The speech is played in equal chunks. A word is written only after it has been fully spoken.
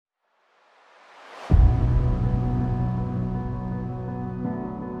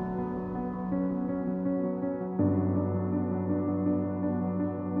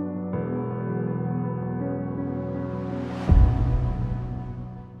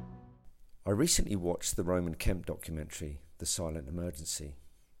I recently watched the Roman Kemp documentary, The Silent Emergency,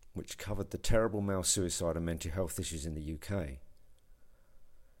 which covered the terrible male suicide and mental health issues in the UK.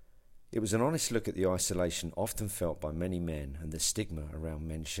 It was an honest look at the isolation often felt by many men and the stigma around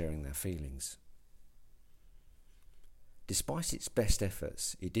men sharing their feelings. Despite its best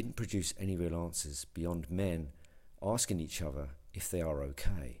efforts, it didn't produce any real answers beyond men asking each other if they are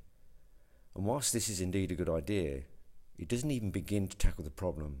okay. And whilst this is indeed a good idea, it doesn't even begin to tackle the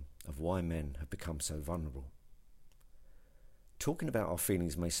problem of why men have become so vulnerable. Talking about our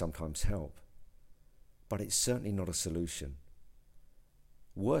feelings may sometimes help, but it's certainly not a solution.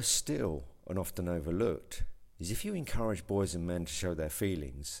 Worse still, and often overlooked, is if you encourage boys and men to show their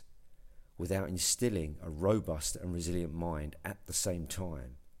feelings without instilling a robust and resilient mind at the same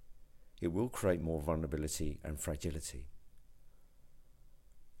time, it will create more vulnerability and fragility.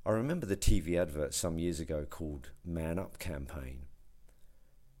 I remember the TV advert some years ago called Man Up Campaign,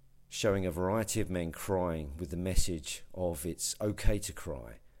 showing a variety of men crying with the message of it's okay to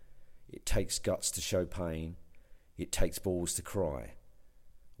cry, it takes guts to show pain, it takes balls to cry.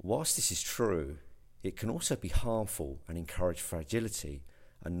 Whilst this is true, it can also be harmful and encourage fragility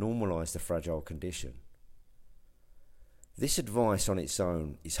and normalise the fragile condition. This advice on its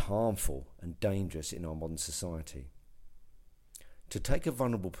own is harmful and dangerous in our modern society. To take a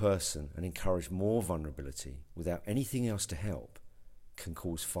vulnerable person and encourage more vulnerability without anything else to help can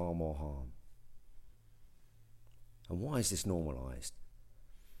cause far more harm. And why is this normalised?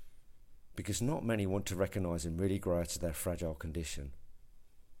 Because not many want to recognise and really grow out of their fragile condition.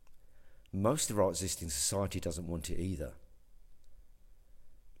 Most of our existing society doesn't want it either.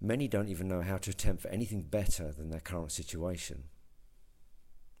 Many don't even know how to attempt for anything better than their current situation.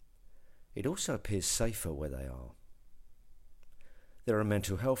 It also appears safer where they are. There are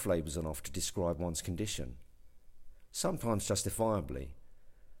mental health labels on offer to describe one's condition, sometimes justifiably,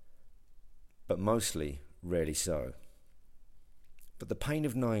 but mostly rarely so. But the pain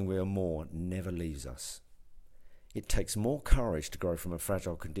of knowing we are more never leaves us. It takes more courage to grow from a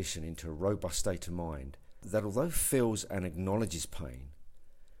fragile condition into a robust state of mind that, although feels and acknowledges pain,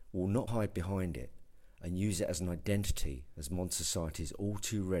 will not hide behind it and use it as an identity as modern society is all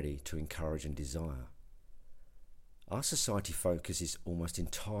too ready to encourage and desire. Our society focuses almost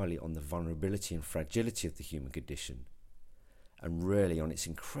entirely on the vulnerability and fragility of the human condition, and rarely on its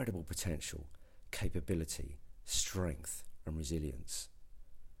incredible potential, capability, strength, and resilience.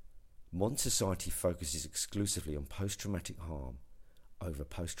 Modern society focuses exclusively on post-traumatic harm over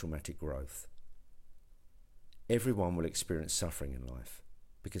post-traumatic growth. Everyone will experience suffering in life,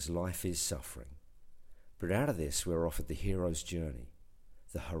 because life is suffering. But out of this, we are offered the hero's journey,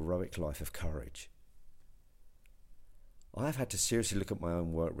 the heroic life of courage. I have had to seriously look at my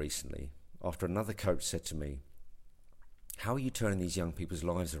own work recently after another coach said to me, "How are you turning these young people's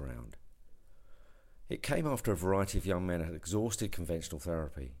lives around?" It came after a variety of young men had exhausted conventional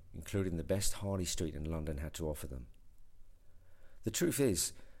therapy, including the best Harley Street in London had to offer them. The truth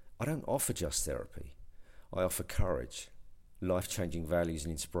is, I don't offer just therapy. I offer courage, life-changing values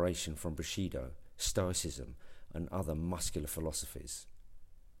and inspiration from Bushido, Stoicism, and other muscular philosophies.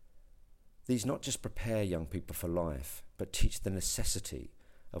 These not just prepare young people for life, but teach the necessity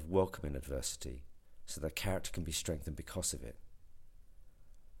of welcoming adversity so their character can be strengthened because of it.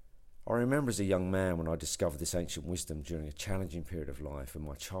 I remember as a young man when I discovered this ancient wisdom during a challenging period of life when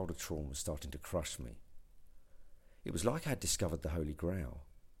my childhood trauma was starting to crush me. It was like I had discovered the Holy Grail.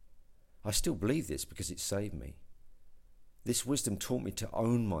 I still believe this because it saved me. This wisdom taught me to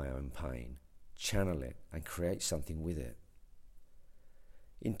own my own pain, channel it, and create something with it.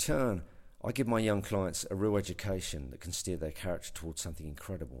 In turn, I give my young clients a real education that can steer their character towards something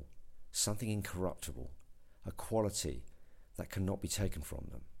incredible, something incorruptible, a quality that cannot be taken from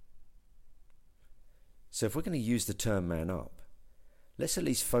them. So if we're going to use the term man up, let's at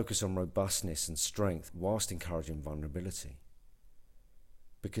least focus on robustness and strength whilst encouraging vulnerability.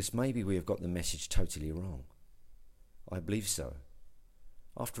 Because maybe we have got the message totally wrong. I believe so.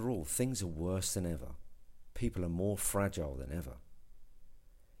 After all, things are worse than ever. People are more fragile than ever.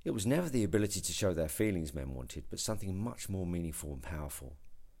 It was never the ability to show their feelings men wanted, but something much more meaningful and powerful.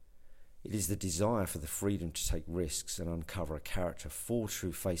 It is the desire for the freedom to take risks and uncover a character forged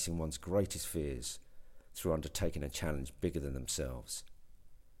through facing one's greatest fears, through undertaking a challenge bigger than themselves.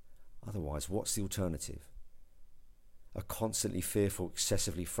 Otherwise, what's the alternative? A constantly fearful,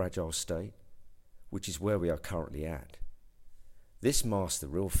 excessively fragile state, which is where we are currently at. This masks the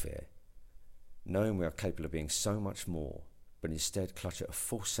real fear, knowing we are capable of being so much more, but instead clutch at a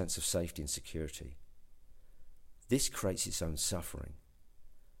false sense of safety and security. This creates its own suffering.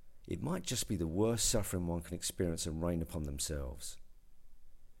 It might just be the worst suffering one can experience and rain upon themselves.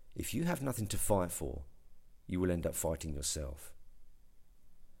 If you have nothing to fight for, you will end up fighting yourself.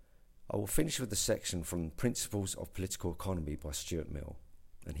 I will finish with a section from Principles of Political Economy by Stuart Mill,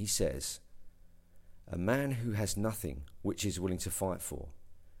 and he says, "A man who has nothing which he is willing to fight for,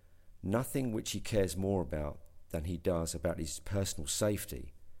 nothing which he cares more about than he does about his personal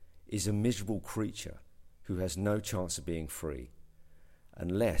safety, is a miserable creature who has no chance of being free,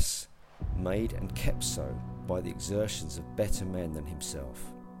 unless made and kept so by the exertions of better men than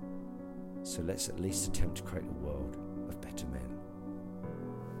himself. So let's at least attempt to create a world of better men."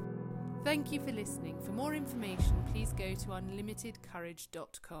 Thank you for listening. For more information, please go to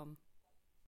unlimitedcourage.com.